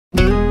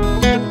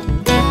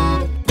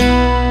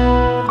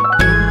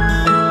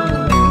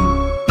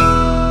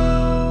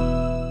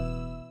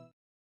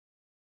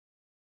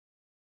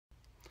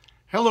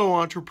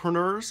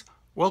entrepreneurs.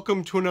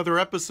 Welcome to another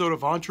episode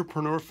of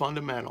Entrepreneur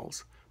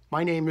Fundamentals.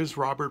 My name is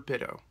Robert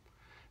Bitto.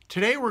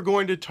 Today we're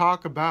going to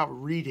talk about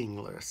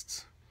reading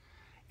lists.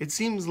 It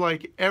seems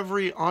like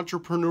every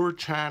entrepreneur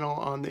channel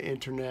on the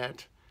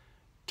internet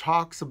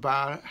talks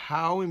about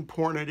how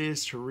important it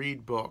is to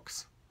read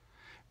books.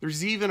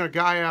 There's even a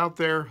guy out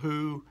there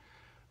who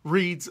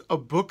reads a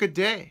book a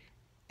day,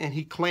 and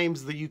he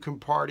claims that you can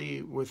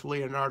party with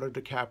Leonardo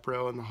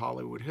DiCaprio in the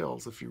Hollywood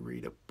Hills if you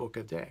read a book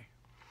a day.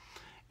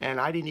 And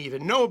I didn't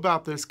even know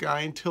about this guy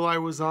until I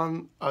was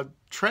on a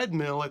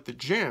treadmill at the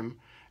gym,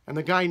 and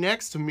the guy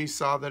next to me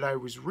saw that I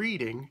was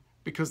reading,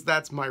 because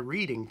that's my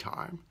reading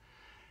time.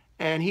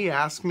 And he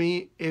asked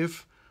me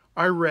if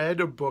I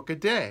read a book a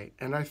day.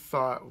 And I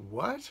thought,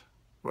 what?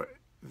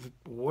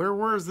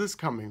 Where is this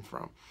coming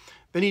from?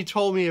 Then he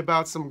told me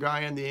about some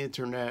guy on the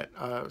internet,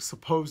 a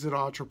supposed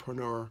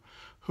entrepreneur,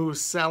 who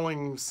was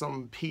selling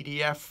some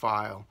PDF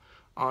file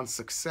on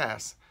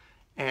success.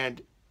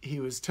 And he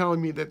was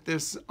telling me that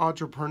this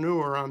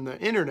entrepreneur on the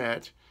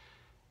internet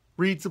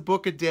reads a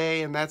book a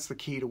day and that's the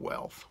key to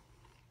wealth.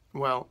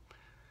 Well,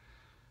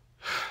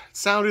 it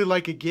sounded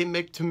like a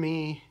gimmick to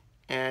me,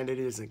 and it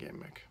is a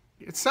gimmick.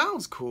 It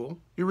sounds cool.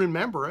 You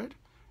remember it.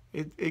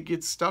 It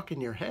gets stuck in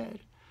your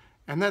head.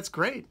 And that's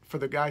great for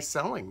the guy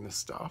selling this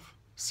stuff,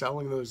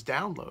 selling those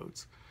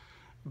downloads.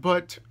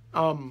 But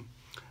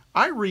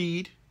I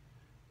read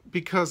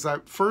because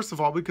first of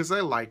all, because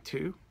I like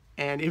to.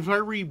 And if I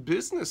read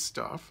business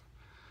stuff,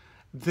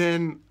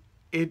 then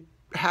it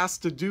has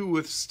to do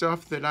with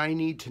stuff that I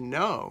need to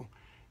know.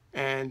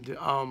 And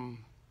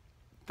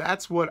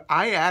that's what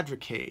I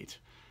advocate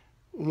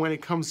when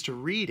it comes to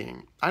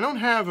reading. I don't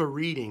have a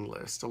reading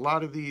list. A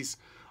lot of these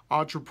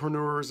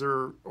entrepreneurs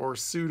or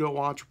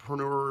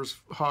pseudo-entrepreneurs,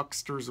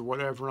 hucksters or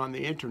whatever on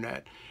the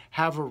internet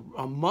have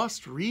a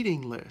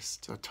must-reading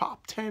list, a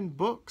top 10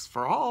 books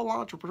for all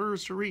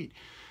entrepreneurs to read.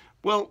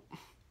 Well,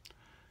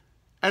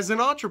 as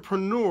an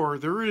entrepreneur,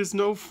 there is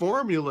no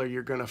formula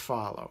you're going to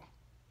follow,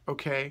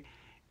 okay?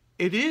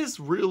 It is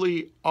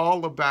really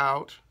all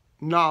about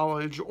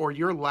knowledge or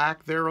your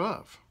lack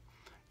thereof.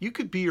 You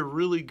could be a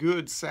really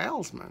good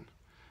salesman.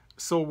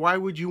 So why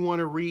would you want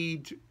to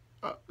read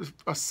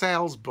a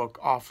sales book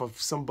off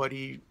of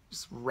somebody's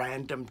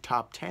random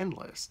top 10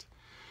 list?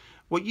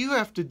 What you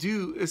have to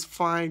do is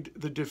find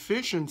the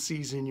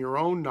deficiencies in your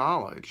own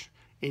knowledge,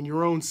 in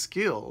your own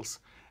skills,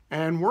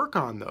 and work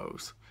on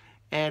those.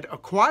 And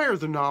acquire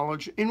the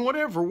knowledge in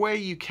whatever way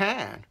you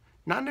can,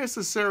 not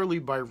necessarily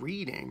by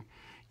reading.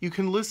 You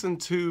can listen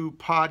to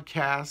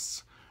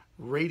podcasts,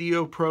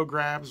 radio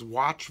programs,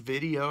 watch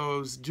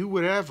videos, do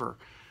whatever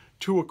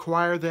to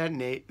acquire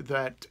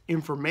that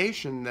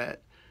information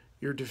that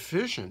you're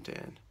deficient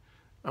in,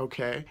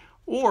 okay?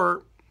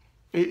 Or,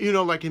 you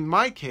know, like in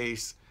my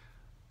case,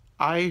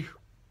 I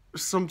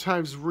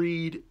sometimes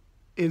read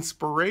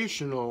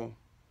inspirational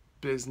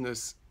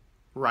business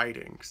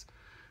writings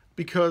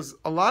because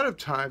a lot of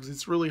times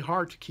it's really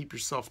hard to keep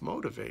yourself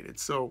motivated.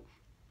 So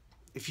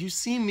if you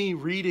see me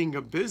reading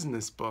a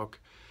business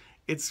book,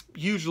 it's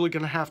usually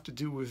going to have to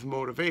do with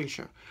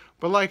motivation.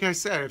 But like I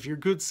said, if you're a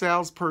good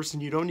salesperson,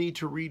 you don't need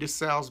to read a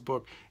sales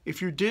book.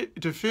 If you're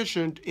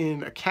deficient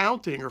in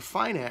accounting or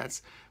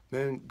finance,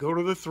 then go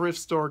to the thrift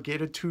store,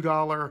 get a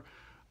 $2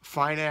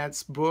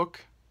 finance book,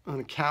 an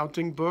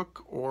accounting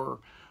book, or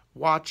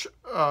watch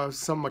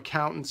some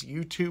accountant's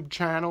YouTube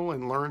channel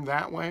and learn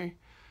that way.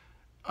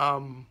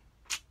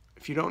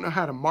 If you don't know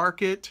how to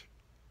market,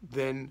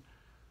 then,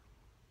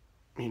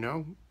 you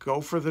know, go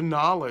for the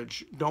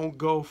knowledge. Don't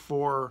go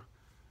for,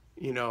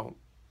 you know,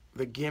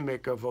 the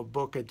gimmick of a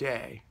book a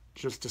day.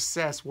 Just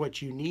assess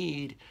what you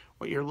need,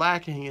 what you're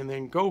lacking, and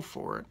then go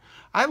for it.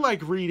 I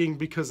like reading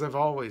because I've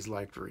always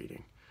liked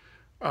reading.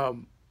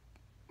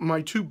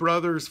 My two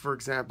brothers, for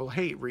example,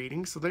 hate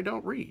reading, so they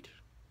don't read.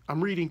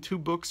 I'm reading 2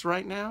 books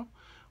right now.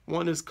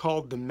 One is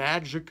called The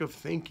Magic of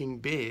Thinking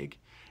Big,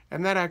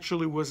 and that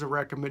actually was a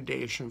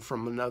recommendation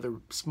from another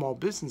small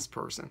business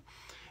person.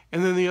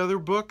 And then the other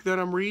book that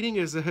I'm reading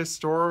is a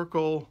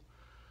historical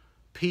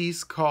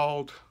piece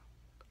called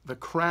The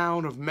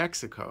Crown of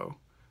Mexico,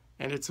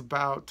 and it's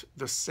about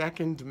the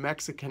Second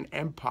Mexican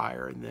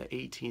Empire in the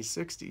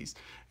 1860s.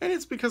 And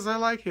it's because I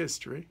like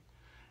history,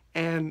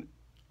 and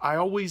I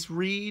always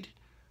read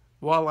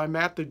while I'm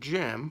at the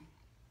gym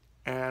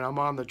and I'm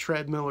on the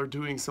treadmill or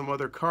doing some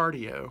other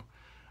cardio.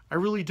 I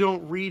really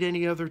don't read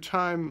any other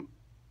time,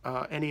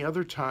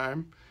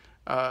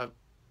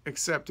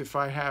 except if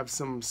I have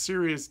some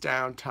serious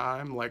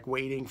downtime, like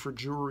waiting for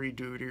jury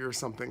duty or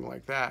something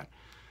like that.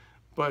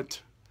 But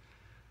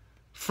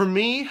for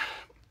me,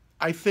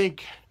 I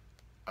think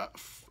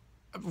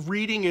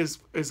reading is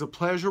a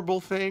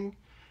pleasurable thing.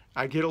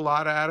 I get a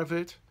lot out of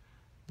it,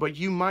 but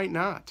you might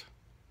not.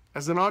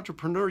 As an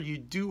entrepreneur, you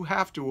do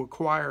have to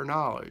acquire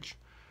knowledge.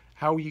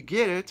 How you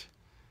get it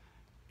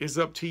is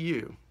up to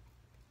you.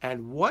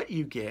 And what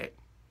you get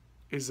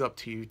is up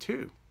to you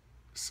too.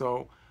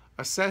 So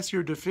assess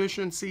your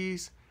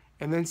deficiencies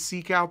and then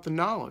seek out the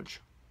knowledge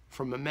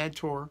from a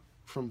mentor,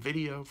 from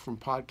video, from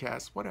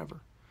podcasts, whatever.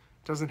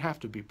 It doesn't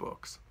have to be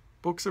books.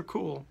 Books are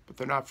cool, but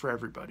they're not for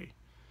everybody.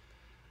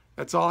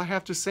 That's all I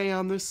have to say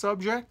on this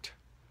subject.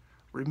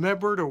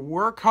 Remember to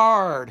work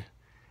hard,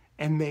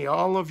 and may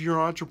all of your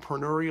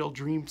entrepreneurial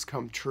dreams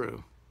come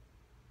true.